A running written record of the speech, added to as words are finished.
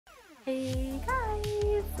Hey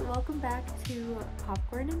guys, welcome back to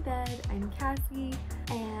Popcorn in Bed. I'm Cassie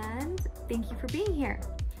and thank you for being here.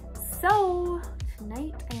 So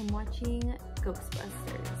tonight I am watching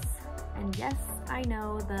Ghostbusters. And yes, I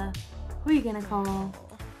know the who are you gonna call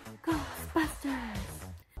Ghostbusters.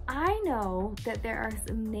 I know that there are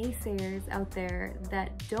some naysayers out there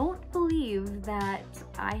that don't believe that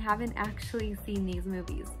I haven't actually seen these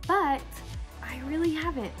movies, but I really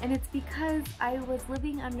haven't, and it's because I was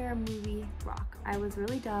living under a movie rock. I was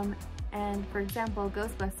really dumb, and for example,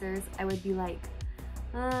 Ghostbusters, I would be like,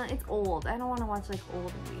 it's old. I don't want to watch like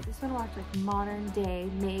old movies. I just want to watch like modern day,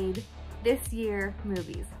 made this year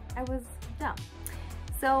movies. I was dumb.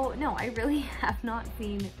 So no, I really have not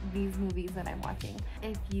seen these movies that I'm watching.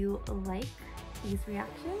 If you like these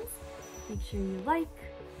reactions, make sure you like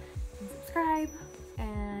and subscribe.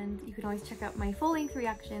 And you can always check out my full-length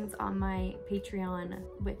reactions on my Patreon,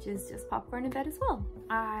 which is just Popcorn in Bed as well.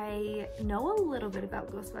 I know a little bit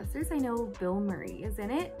about Ghostbusters. I know Bill Murray is in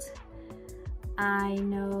it. I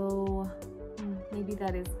know, maybe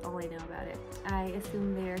that is all I know about it. I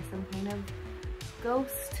assume they are some kind of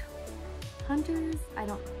ghost hunters. I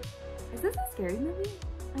don't, is this a scary movie?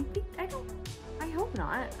 I hope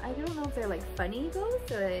not. I don't know if they're like funny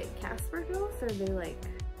ghosts or like Casper ghosts or are they like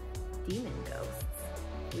demon ghosts.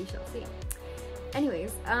 We shall see.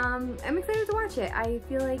 Anyways, I'm excited to watch it. I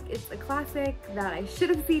feel like it's a classic that I should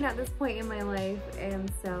have seen at this point in my life, and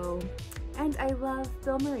I love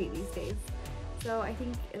Bill Murray these days, so I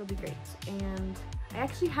think it'll be great. And I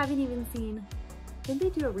actually haven't even seen, didn't they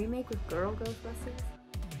do a remake with Girl Ghostbusters?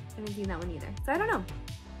 I haven't seen that one either, so I don't know.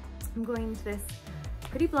 I'm going into this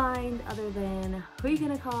pretty blind, other than who are you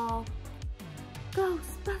gonna call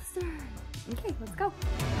Ghostbusters? Okay, let's go.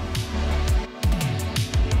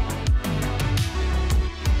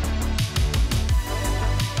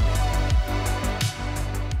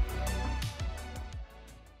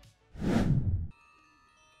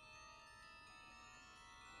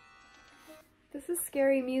 This is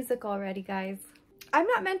scary music already, guys. I'm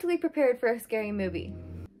not mentally prepared for a scary movie.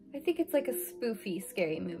 I think it's like a spoofy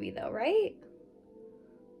scary movie though, right?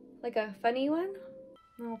 Like a funny one?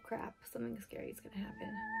 Oh crap, something scary is gonna happen.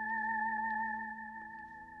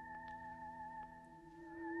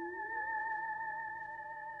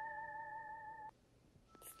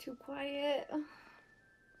 It's too quiet.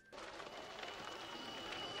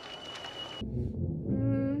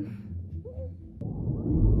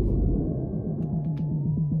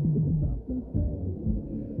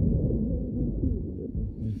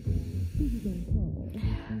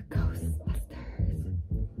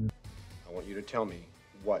 Tell me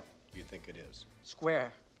what you think it is.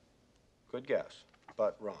 Square. Good guess,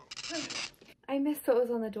 but wrong. I missed what was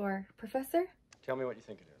on the door. Professor? Tell me what you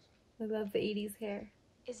think it is. I love the 80s hair.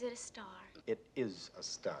 Is it a star? It is a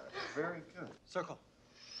star. Very good. Circle.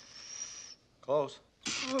 Close.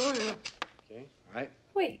 Okay, all right.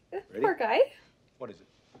 Wait, Ready? poor guy. What is it?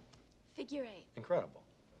 Figure 8. Incredible.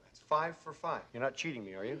 That's 5 for 5. You're not cheating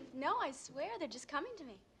me, are you? No, I swear, they're just coming to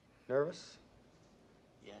me. Nervous?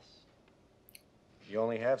 Yes. You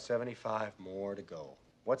only have 75 more to go.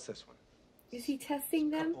 What's this one? Is he testing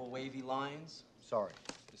them? Couple wavy lines. Sorry,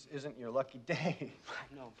 this isn't your lucky day.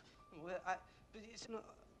 No. Well,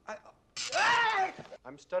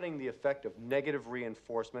 I'm studying the effect of negative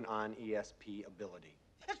reinforcement on ESP ability.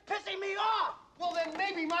 It's pissing me off! Well, then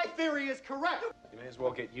maybe my theory is correct. You may as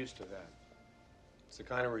well get used to that. It's the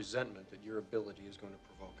kind of resentment that your ability is going to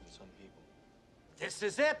provoke in some people. This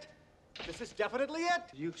is it! This is definitely it!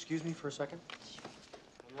 Will you excuse me for a second?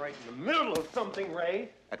 I'm right in the middle of something, Ray.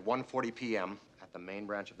 At 1:40 p.m., at the main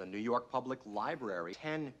branch of the New York Public Library,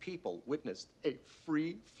 10 people witnessed a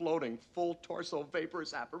free-floating, full-torso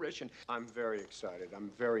vaporous apparition. I'm very excited.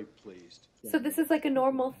 I'm very pleased. So this is like a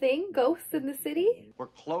normal thing? Ghosts in the city? We're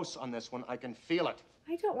close on this one. I can feel it.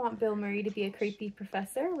 I don't want Bill Murray to be a creepy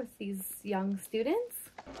professor with these young students.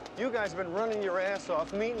 You guys have been running your ass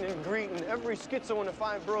off, meeting and greeting every schizo in the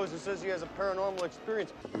 5 boroughs who says he has a paranormal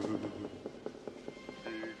experience.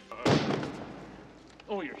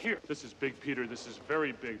 Oh, you're here. This is Big Peter. This is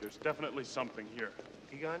very big. There's definitely something here.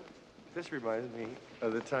 Egon, this reminds me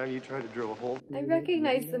of the time you tried to drill a hole. I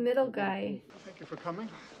recognize the middle guy. Thank you for coming.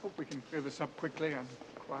 Hope we can clear this up quickly and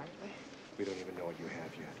quietly. We don't even know what you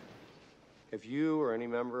have yet. Have you or any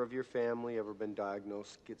member of your family ever been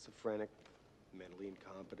diagnosed schizophrenic, mentally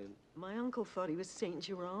incompetent? My uncle thought he was St.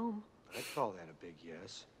 Jerome. I'd call that a big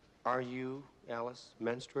yes. Are you, Alice,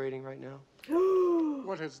 menstruating right now?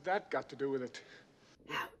 What has that got to do with it?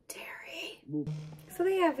 How dare he? So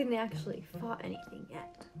they haven't actually fought anything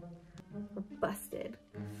yet. Or busted,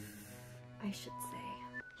 I should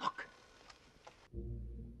say. Look.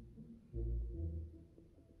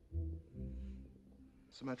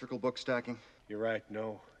 Symmetrical book stacking. You're right,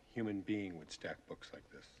 no human being would stack books like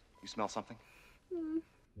this. You smell something?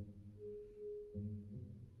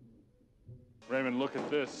 Raymond, look at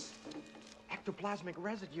this. Ectoplasmic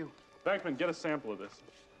residue. Venkman, get a sample of this.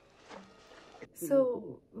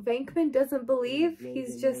 So Venkman doesn't believe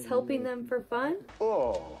he's just helping them for fun?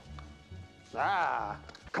 Oh. Ah.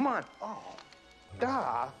 Come on. Oh.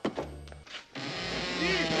 Ah.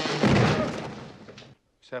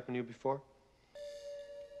 This happened to you before?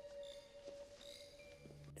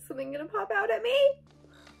 Is something gonna pop out at me?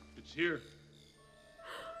 It's here.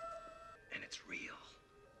 And it's real.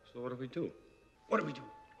 So what do we do? What do we do?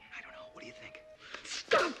 I don't know. What do you think?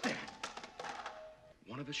 Stop that!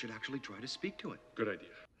 One of us should actually try to speak to it. Good idea.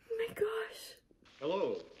 Oh my gosh.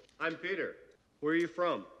 Hello, I'm Peter. Where are you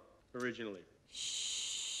from, originally?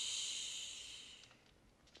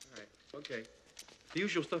 All right, okay. The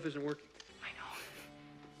usual stuff isn't working. I know.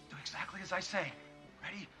 Do exactly as I say.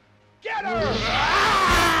 Ready? Get her!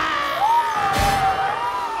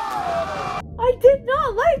 I did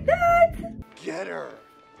not like that! Get her!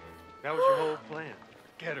 That was your whole plan.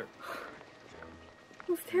 Get her. It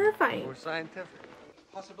was terrifying. More scientific.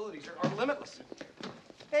 Possibilities are limitless.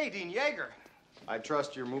 Hey, Dean Yeager. I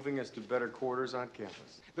trust you're moving us to better quarters on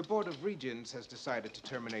campus. The Board of Regents has decided to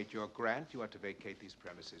terminate your grant. You are to vacate these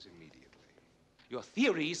premises immediately. Your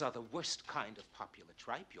theories are the worst kind of popular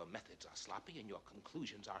tripe. Your methods are sloppy, and your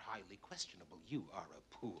conclusions are highly questionable. You are a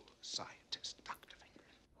poor scientist, Dr. Finger.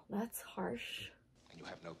 That's harsh. And you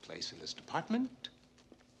have no place in this department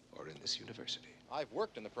or in this university. I've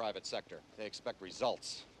worked in the private sector. They expect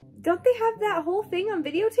results. Don't they have that whole thing on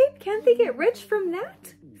videotape? Can't they get rich from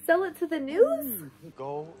that? Sell it to the news?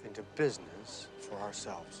 Go into business for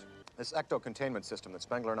ourselves. This ecto-containment system that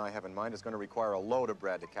Spengler and I have in mind is going to require a load of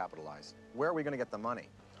bread to capitalize. Where are we going to get the money?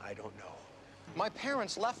 I don't know. My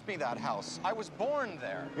parents left me that house. I was born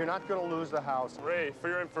there. You're not going to lose the house. Ray, for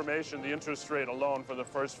your information, the interest rate alone for the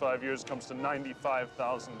first 5 years comes to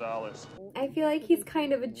 $95,000. I feel like he's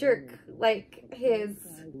kind of a jerk, like his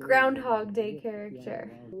Groundhog Day character.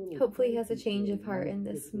 Hopefully he has a change of heart in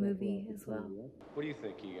this movie as well. What do you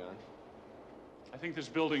think, Egon? I think this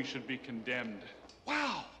building should be condemned.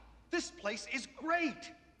 Wow, this place is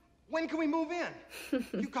great. When can we move in?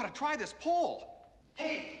 You've got to try this pole.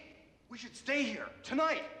 Hey, we should stay here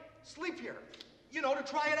tonight. Sleep here. You know, to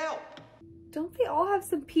try it out. Don't they all have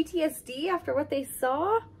some PTSD after what they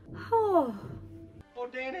saw? Oh. Oh,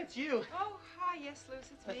 Dan, it's you. Oh, hi. Yes,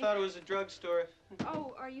 Luce, it's me. I thought it was a drugstore.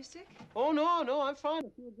 Oh, are you sick? Oh, no, I'm fine.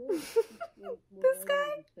 This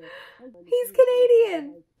guy? He's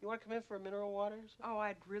Canadian. You want to come in for a mineral water? Oh,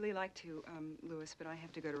 I'd really like to, Louis, but I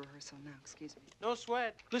have to go to rehearsal now. Excuse me. No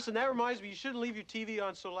sweat. Listen, that reminds me, you shouldn't leave your TV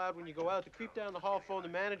on so loud when you go out. The creep down the hall phone the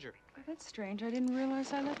manager. Oh, that's strange. I didn't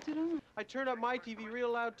realize I left it on. I turned up my TV real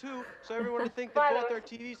loud, too, so everyone would think that both our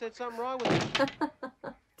TVs had something wrong with it.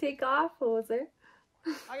 Take off, Hoser.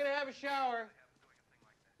 I'm gonna have a shower.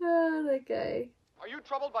 Oh, that guy. Are you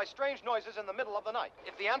troubled by strange noises in the middle of the night?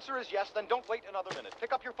 If the answer is yes, then don't wait another minute.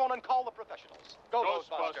 Pick up your phone and call the professionals. Go,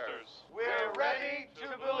 Ghostbusters. We're ready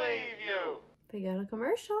to believe you. They got a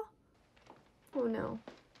commercial. Oh no.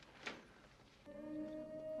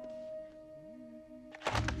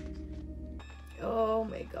 Oh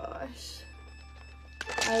my gosh.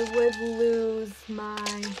 I would lose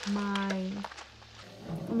my mind.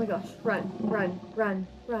 Oh my gosh. Run, run, run,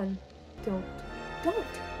 run. Don't.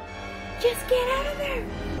 Just get out of there.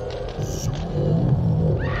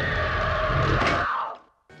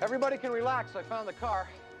 Everybody can relax. I found the car.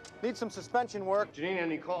 Need some suspension work. Janine,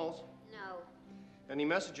 any calls? No. Any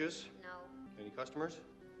messages? No. Any customers?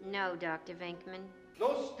 No, Dr. Venkman.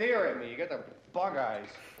 Don't stare at me. You got the bug eyes.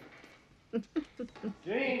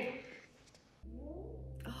 Janine!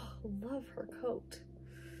 Oh, love her coat.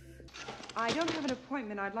 I don't have an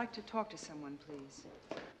appointment. I'd like to talk to someone, please.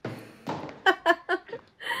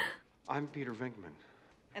 I'm Peter Venkman.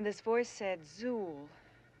 And this voice said, Zool.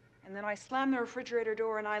 And then I slammed the refrigerator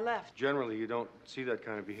door and I left. Generally, you don't see that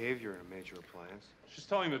kind of behavior in a major appliance. She's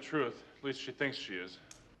telling the truth. At least she thinks she is.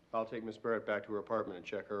 I'll take Miss Barrett back to her apartment and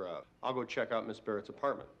check her out. I'll go check out Miss Barrett's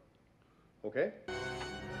apartment. Okay?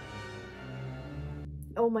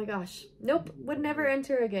 Oh my gosh. Nope. Would never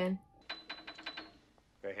enter again.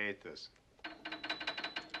 I hate this.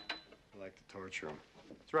 I like to torture him.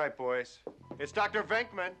 That's right, boys. It's Dr.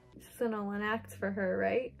 Venkman. This is all an act for her,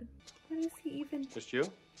 right? What does he even Just you?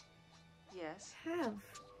 Yes. have?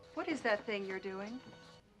 What is that thing you're doing?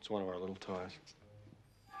 It's one of our little toys.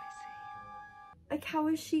 Like, how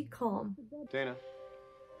is she calm? Dana,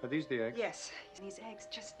 are these the eggs? Yes. And these eggs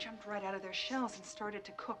just jumped right out of their shells and started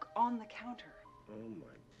to cook on the counter. Oh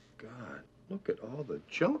my God, look at all the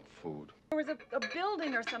junk food. There was a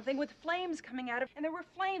building or something with flames coming out of it, and there were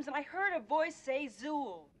flames, and I heard a voice say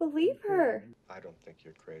Zool. Believe her. I don't think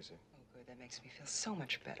you're crazy. Oh, good. That makes me feel so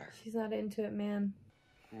much better. She's not into it, man.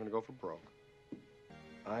 I'm gonna go for broke.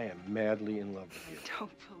 I am madly in love with you.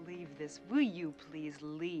 Don't believe this. Will you please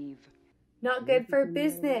leave? Not good for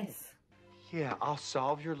business. Yeah, I'll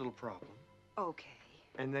solve your little problem. Okay.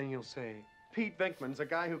 And then you'll say, Pete Venkman's a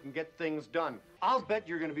guy who can get things done. I'll bet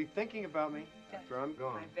you're gonna be thinking about me after I'm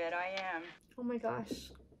gone. I bet I am. Oh my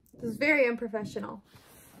gosh. This is very unprofessional.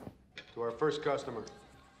 To our first customer.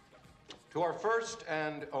 To our first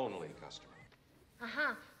and only customer.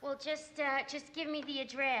 Uh-huh. Well, just give me the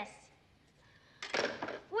address.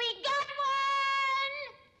 We got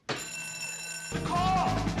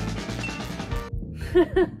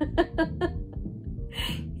one!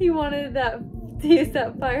 He wanted that to use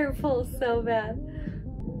that fire pole so bad.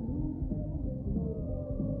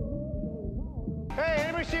 Hey,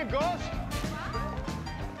 anybody see a ghost?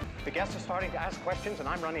 The guests are starting to ask questions, and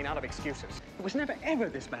I'm running out of excuses. It was never, ever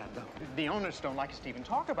this bad, though. The owners don't like us to even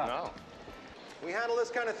talk about it. No. We handle this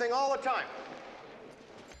kind of thing all the time.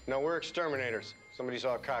 No, we're exterminators. Somebody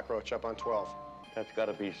saw a cockroach up on 12. That's got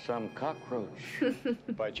to be some cockroach.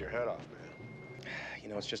 Bite your head off, man. You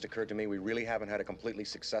know, it's just occurred to me we really haven't had a completely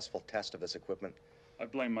successful test of this equipment. I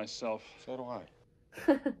blame myself. So do I.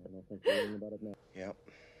 Yep.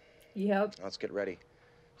 Yep. Let's get ready.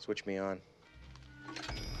 Switch me on.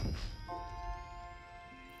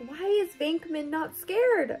 Why is Venkman not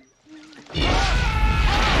scared?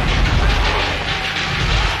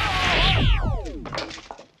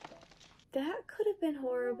 That could have been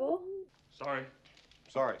horrible. Sorry.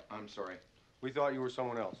 Sorry, I'm sorry. We thought you were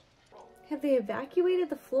someone else. Have they evacuated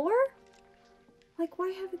the floor? Like, why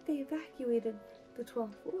haven't they evacuated the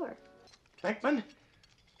 12th floor? Venkman?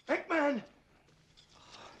 Venkman!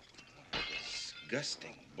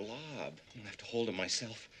 Disgusting blob. I have to hold him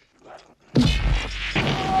myself.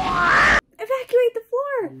 Evacuate the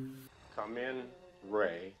floor! Come in,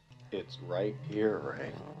 Ray. It's right here,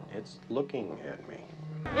 Ray. It's looking at me.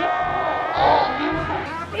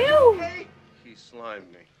 Ew! He slimed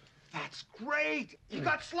me. That's great! You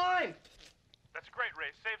got slime! That's great,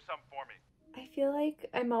 Ray. Save some for me. I feel like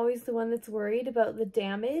I'm always the one that's worried about the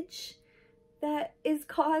damage that is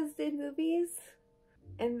caused in movies.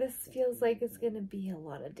 And this feels like it's gonna be a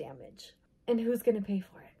lot of damage. And who's gonna pay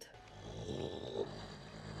for it?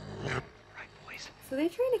 Right, boys. So are they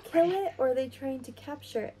trying to kill it, or are they trying to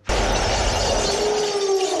capture it?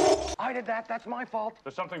 I did that. That's my fault.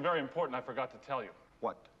 There's something very important I forgot to tell you.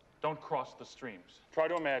 What? Don't cross the streams. Try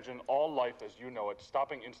to imagine all life as you know it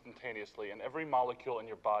stopping instantaneously and every molecule in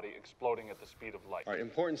your body exploding at the speed of light. All right,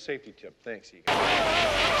 important safety tip. Thanks, Egan.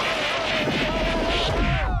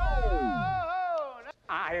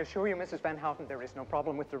 I assure you, Mrs. Van Houten, there is no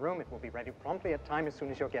problem with the room. It will be ready promptly at time as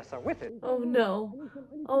soon as your guests are with it. Oh no.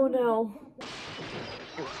 Oh no. Oh,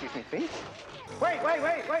 excuse me, please. Wait.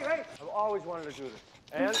 I've always wanted to do this.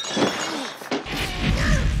 And?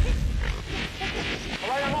 All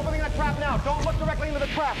right, I'm opening that trap now. Don't look directly into the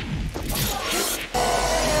trap.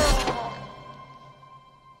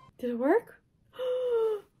 Did it work?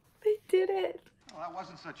 They did it. Well, that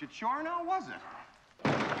wasn't such a chore now, was it?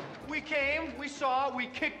 We came, we saw, we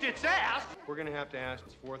kicked its ass. We're gonna have to ask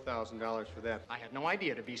 $4,000 for that. I had no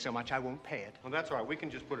idea it'd be so much. I won't pay it. Well, that's all right. We can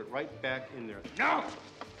just put it right back in there. No!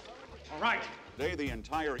 All right. Today, the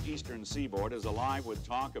entire eastern seaboard is alive with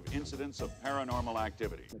talk of incidents of paranormal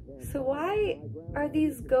activity. So why are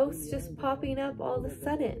these ghosts just popping up all of a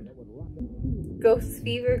sudden? Ghost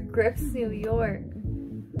fever grips New York.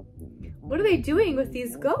 What are they doing with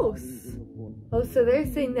these ghosts? Oh, so they're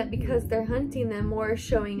saying that because they're hunting them, more are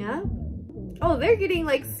showing up? Oh, they're getting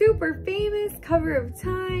like super famous, cover of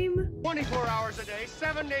Time. 24 hours a day,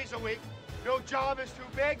 7 days a week. No job is too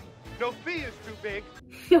big. No fee is too big.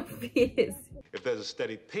 No fee is. If there's a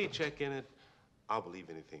steady paycheck in it, I'll believe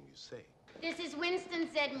anything you say. This is Winston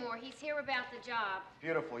Zedmore. He's here about the job.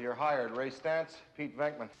 Beautiful. You're hired. Ray Stantz, Pete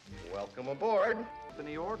Venkman. Welcome aboard.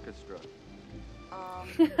 The orchestra.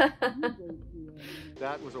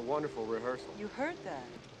 That was a wonderful rehearsal. You heard that.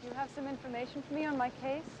 You have some information for me on my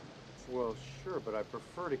case? Well, sure, but I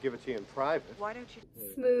prefer to give it to you in private. Why don't you?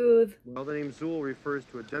 Smooth. Well, the name Zool refers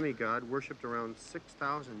to a demigod worshipped around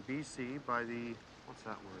 6000 BC by the, what's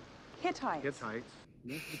that word? Hittites. Hittites.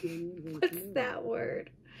 What's that word?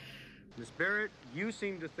 Miss Barrett, you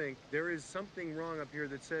seem to think there is something wrong up here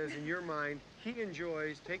that says, in your mind, he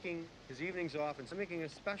enjoys taking his evenings off and making a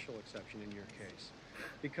special exception in your case.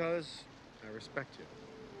 Because I respect you.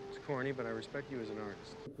 It's corny, but I respect you as an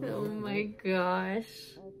artist. Oh my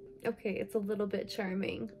gosh. Okay, it's a little bit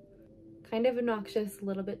charming. Kind of obnoxious, a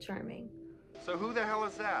little bit charming. So who the hell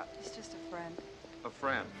is that? He's just a friend. A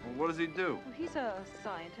friend. Well, what does he do? Oh, he's a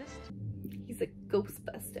scientist. He's a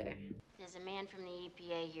Ghostbuster. There's a man from the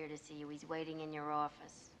EPA here to see you. He's waiting in your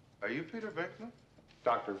office. Are you Peter Venkman?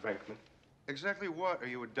 Dr. Venkman. Exactly what are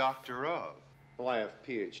you a doctor of? Well, I have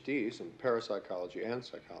PhDs in parapsychology and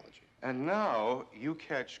psychology. And now you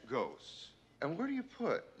catch ghosts. And where do you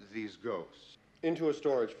put these ghosts? Into a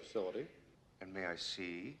storage facility. And may I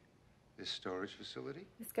see this storage facility?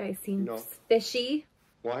 This guy seems No. fishy.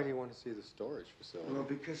 Why do you want to see the storage facility? Well,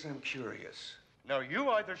 because I'm curious. Now, you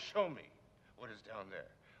either show me what is down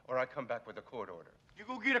there, or I come back with a court order. You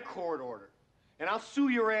go get a court order, and I'll sue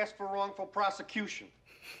your ass for wrongful prosecution.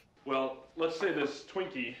 Well, let's say this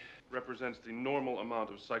Twinkie represents the normal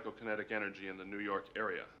amount of psychokinetic energy in the New York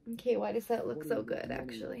area. Okay, why does that look so good,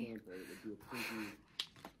 actually?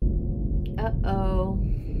 Uh-oh.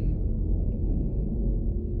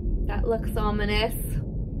 That looks ominous.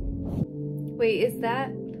 Wait, is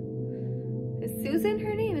Susan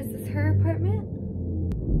her name? Is this her apartment?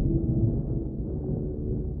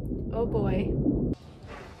 Oh boy.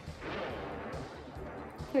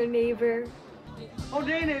 Her neighbor. Oh,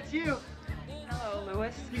 Dana, it's you. Hello,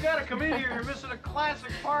 Louis. You gotta come in here. You're missing a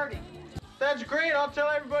classic party. That's great. I'll tell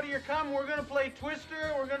everybody you're coming. We're gonna play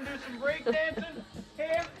Twister. We're gonna do some break dancing.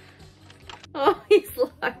 Hey. Oh, he's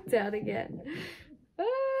locked out again.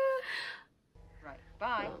 Right.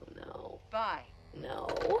 Bye. Oh no. Bye. No.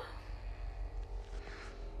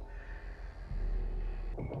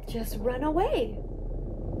 Just run away.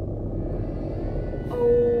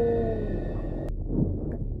 Oh.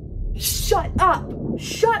 Shut up.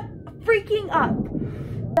 Shut freaking up.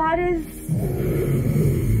 That is...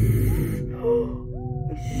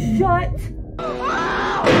 Shut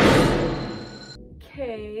up.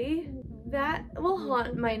 Okay. That will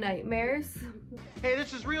haunt my nightmares. Hey,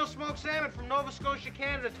 this is real smoked salmon from Nova Scotia,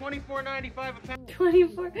 Canada. $24.95 a pound.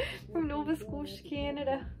 24 from Nova Scotia,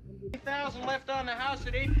 Canada. 8,000 left on the house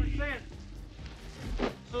at 8%.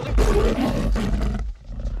 So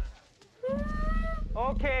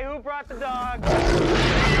okay, who brought the dog?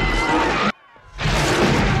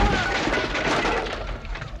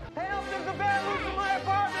 Help! There's a bear loose in my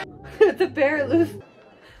apartment. The bear loose.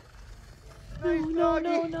 Nice No,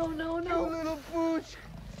 doggy. no, no, no, You no. little pooch.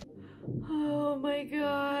 Oh my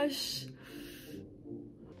gosh.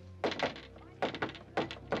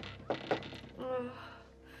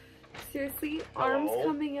 Seriously? Arms Hello?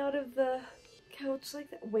 coming out of the couch like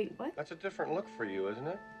that? Wait, what? That's a different look for you, isn't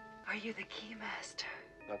it? Are you the keymaster?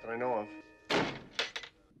 Not that I know of.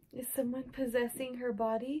 Is someone possessing her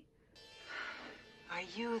body? Are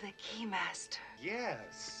you the keymaster?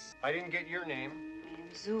 Yes. I didn't get your name. I am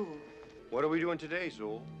Zool. What are we doing today,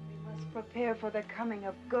 Zool? We must prepare for the coming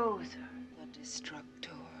of Gozer, the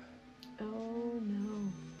Destructor. Oh no.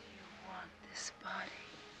 You want this body?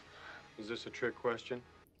 Is this a trick question?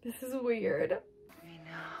 This is weird. We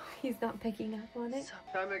know. He's not picking up on it.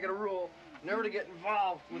 I make it a rule never to get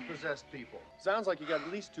involved with possessed people. Sounds like you got at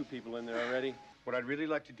least 2 people in there already. What I'd really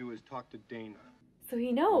like to do is talk to Dana. So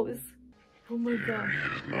he knows. Oh my gosh.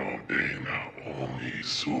 No Dana, only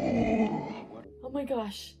Zool. Oh my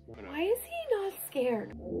gosh. Why is he not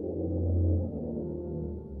scared?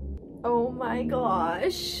 Oh my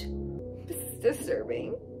gosh. This is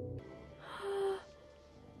disturbing.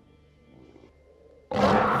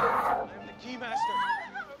 I'm the keymaster.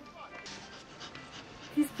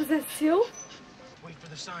 He's possessed too? Wait for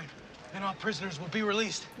the sign, and all prisoners will be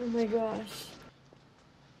released. Oh my gosh.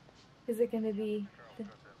 Is it gonna be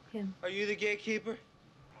him? Are you the gatekeeper?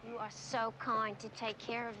 You are so kind to take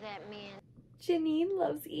care of that man. Janine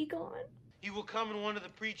loves Egon. He will come in one of the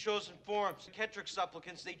pre-chosen forms. Ketrick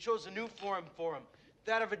supplicants, they chose a new form for him.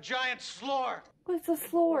 That of a giant slore. What's a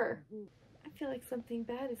slore? I feel like something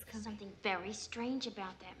bad is coming. Something very strange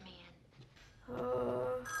about that man.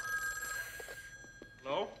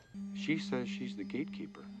 Hello? She says she's the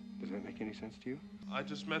gatekeeper. Does that make any sense to you? I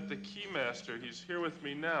just met the keymaster. He's here with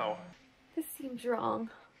me now. This seems wrong.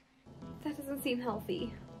 That doesn't seem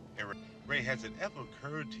healthy. Hey, Ray, has it ever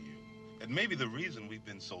occurred to you that maybe the reason we've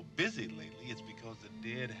been so busy lately is because the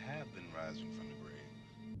dead have been rising from the grave?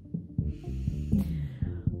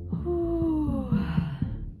 Ooh.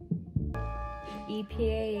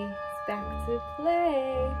 EPA is back to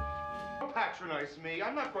play. Don't patronize me.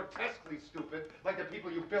 I'm not grotesquely stupid like the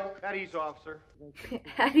people you built. At ease, officer.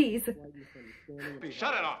 Addie's.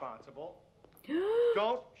 Shut it off. Responsible.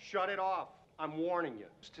 Don't shut it off. I'm warning you.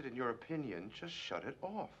 Interested in your opinion, just shut it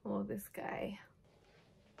off. Oh, this guy.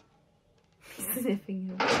 Sniffing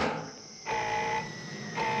him.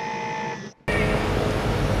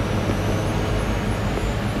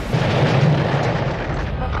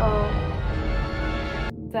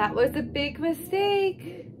 That was a big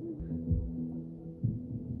mistake.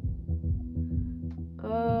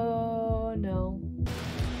 Oh no.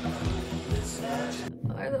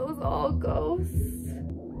 Are those all ghosts?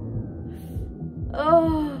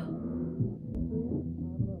 Oh.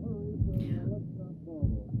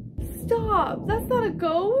 Stop! That's not a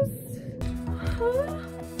ghost! Huh?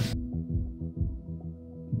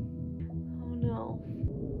 Oh no.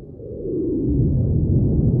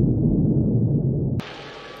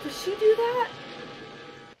 Did she do that?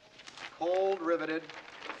 Cold riveted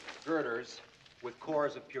girders with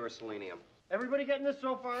cores of pure selenium. Everybody getting this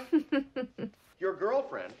so far? Your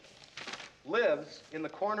girlfriend lives in the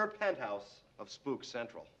corner penthouse of Spook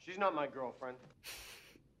Central. She's not my girlfriend.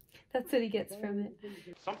 That's what he gets from it.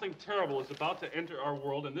 Something terrible is about to enter our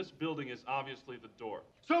world, and this building is obviously the door.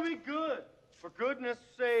 So be good, for goodness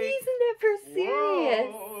sake. He's never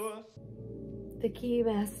serious. Whoa. The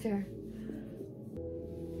Keymaster.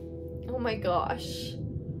 Oh my gosh.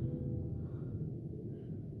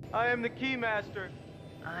 I am the Keymaster.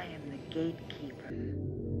 I am the gatekeeper.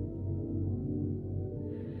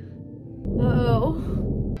 Uh-oh.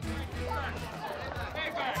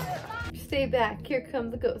 Stay back. Here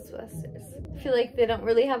come the Ghostbusters. I feel like they don't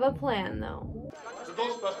really have a plan, though. The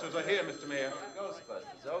Ghostbusters are here, Mr. Mayor.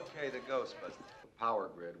 Ghostbusters. Okay, the Ghostbusters. The power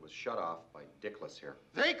grid was shut off by Dickless here.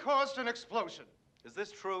 They caused an explosion. Is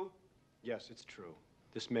this true? Yes, it's true.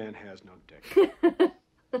 This man has no dick.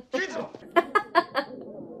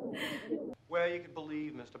 Well, you could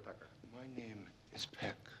believe Mr. Pecker. My name is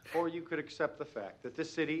Peck. Or you could accept the fact that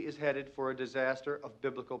this city is headed for a disaster of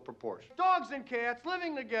biblical proportion. Dogs and cats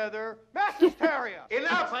living together. Mass hysteria.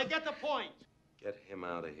 Enough! I get the point. Get him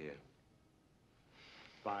out of here.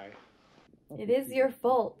 Bye. It is your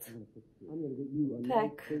fault,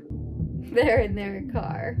 Peck. They're in their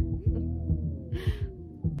car.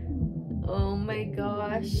 Oh my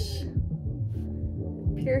gosh.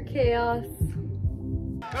 Pure chaos.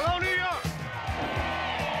 Hello, New York.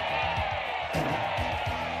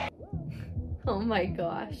 Oh my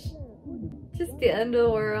gosh. Just the end of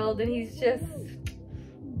the world, and he's just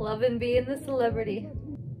loving being the celebrity.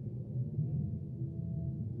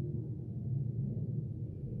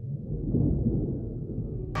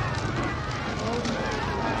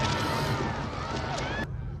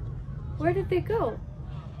 Where did they go?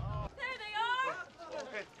 There they are!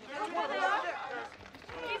 There they are!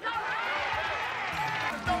 He's all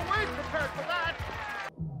right! No way prepared for that!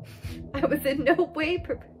 I was in no way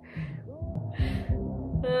prepared.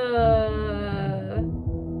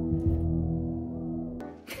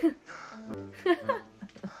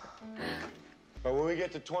 But when we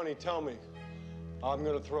get to 20, tell me. I'm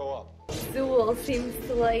gonna throw up. Zool seems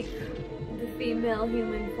to like the female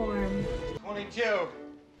human form. 22.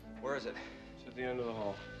 Where is it? It's at the end of the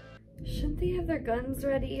hall. Shouldn't they have their guns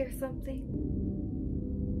ready or something?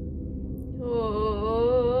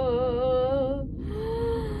 Oh.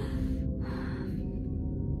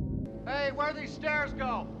 Hey, where these stairs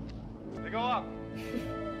go? They go up.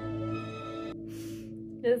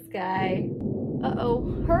 This guy.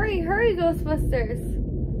 Uh-oh. Hurry, hurry, Ghostbusters.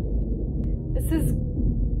 This is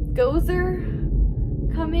Gozer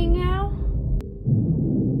coming now?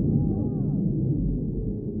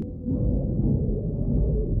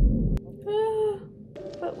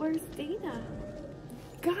 But where's Dana?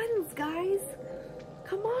 Guns, guys.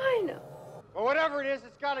 Come on. Well, whatever it is,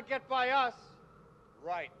 it's got to get by us.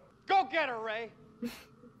 Right. Go get her, Ray.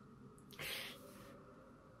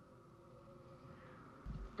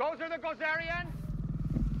 Gozer the Gozerian?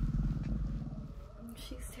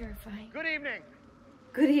 She's terrifying. Good evening.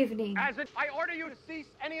 Good evening. I order you to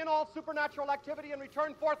cease any and all supernatural activity and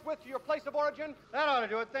return forthwith to your place of origin. That ought to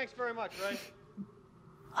do it. Thanks very much, Ray.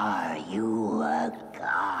 Are you a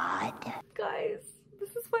god? Guys,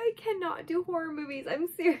 this is why I cannot do horror movies. I'm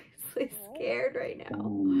seriously scared right now.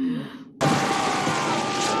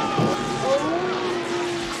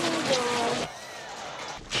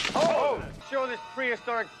 Oh! Show this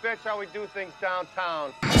prehistoric bitch how we do things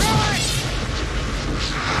downtown.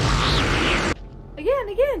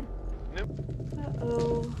 Again.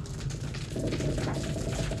 Uh-oh.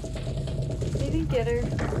 They didn't get her.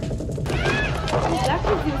 That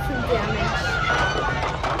could do some damage.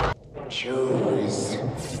 Choose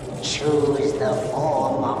the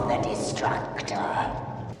form of the destructor.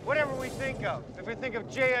 Whatever we think of. If we think of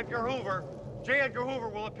J. Edgar Hoover, J. Edgar Hoover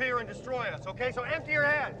will appear and destroy us, okay? So empty your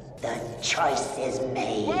heads. The choice is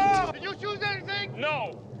made. Whoa! Did you choose anything?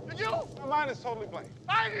 No! Did you? Mine is totally blank.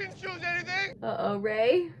 I didn't choose anything! Uh-oh,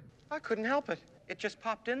 Ray? I couldn't help it. It just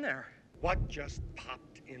popped in there. What just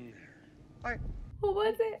popped in there? What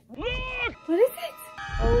was it? Look! What is it?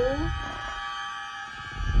 Oh.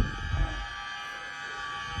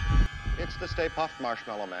 the Stay Puft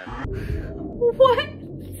Marshmallow Man. What?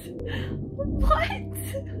 What?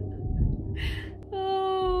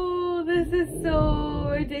 Oh, this is so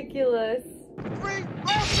ridiculous. Oh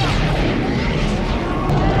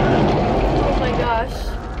my gosh.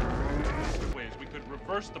 Ways we could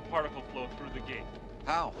reverse the particle flow through the gate.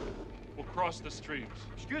 How? We'll cross the streams.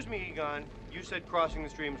 Excuse me, Egon. You said crossing the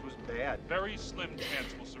streams was bad. Very slim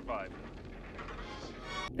chance we'll survive.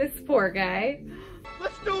 This poor guy.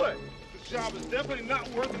 Let's do it. This job is definitely not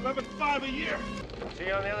worth $11,500 a year. See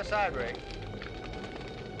you on the other side, Ray.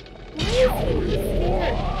 Why is he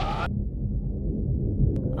scared?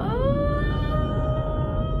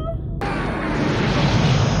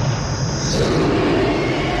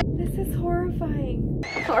 This is horrifying.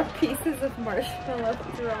 Are pieces of marshmallow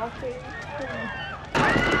dropping?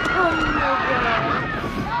 Oh my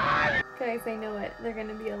god. Guys, I know it. They're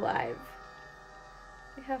gonna be alive.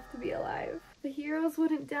 They have to be alive. The heroes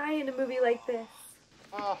wouldn't die in a movie like this.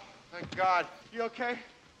 Oh, thank God. You okay?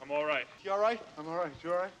 I'm all right. You all right? I'm all right.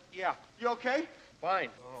 You all right? Yeah. You okay?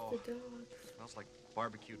 Fine. The dogs. Smells like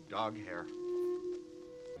barbecued dog hair.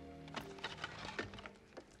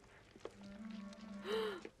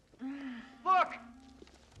 Look!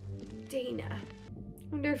 Dana.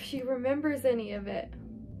 Wonder if she remembers any of it.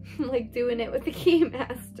 Like doing it with the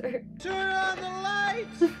Keymaster. Turn on the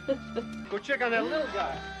lights! Go check on that little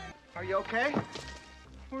guy. Are you okay?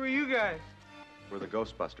 Who are you guys? We're the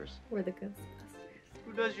Ghostbusters. We're the Ghostbusters.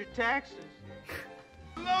 Who does your taxes?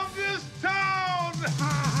 Love this town!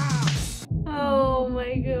 Oh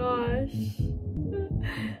my gosh.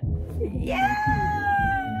 Yeah!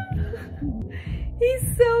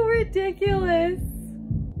 He's so ridiculous.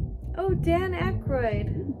 Oh, Dan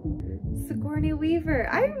Aykroyd. Sigourney Weaver.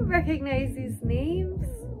 I recognize these names.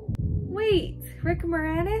 Wait, Rick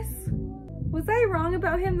Moranis? Was I wrong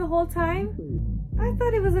about him the whole time? I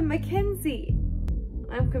thought it was a Mackenzie.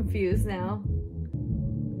 I'm confused now.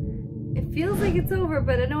 It feels like it's over,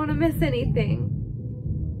 but I don't want to miss anything.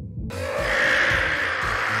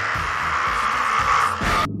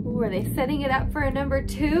 Ooh, are they setting it up for a number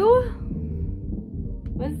 2?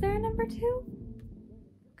 Was there a number 2?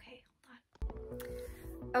 Okay, hold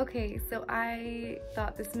on. Okay, so I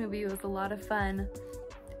thought this movie was a lot of fun,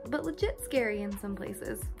 but legit scary in some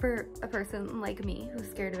places for a person like me who's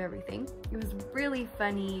scared of everything. It was really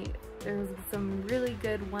funny. There was some really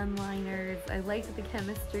good one-liners. I liked the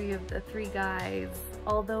chemistry of the 3 guys.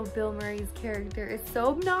 Although Bill Murray's character is so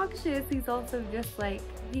obnoxious, he's also just like,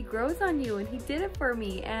 he grows on you and he did it for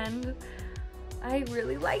me, and I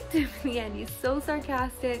really liked him in the end. He's so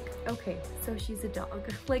sarcastic. Okay, so she's a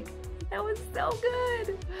dog. Like, that was so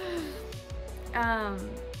good.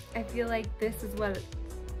 I feel like this is what,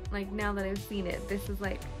 like, now that I've seen it, this is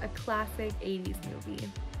like a classic 80s movie.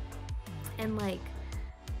 And like,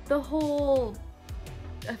 the whole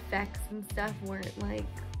effects and stuff weren't like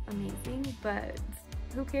amazing, but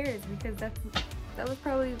who cares, because that was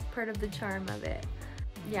probably part of the charm of it.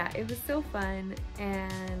 Yeah, it was so fun.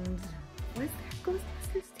 And was there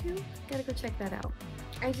Ghostbusters 2? Gotta go check that out.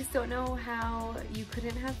 I just don't know how you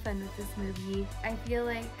couldn't have fun with this movie. I feel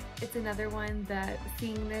like it's another one that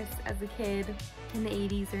seeing this as a kid in the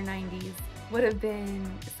 80s or 90s would have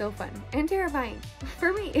been so fun and terrifying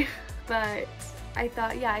for me. But I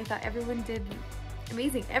thought everyone did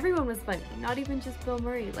amazing. Everyone was funny, not even just Bill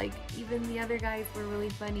Murray. Like, even the other guys were really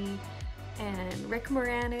funny. And Rick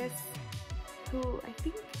Moranis, who I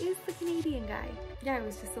think is the Canadian guy. Yeah, it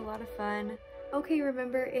was just a lot of fun. Okay,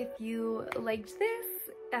 remember, if you liked this,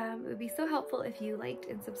 it would be so helpful if you liked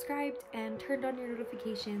and subscribed and turned on your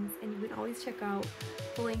notifications, and you can always check out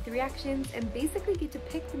full-length reactions and basically get to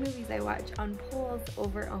pick the movies I watch on polls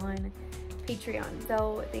over on Patreon.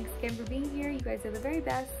 So thanks again for being here. You guys are the very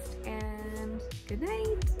best, and good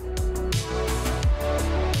night.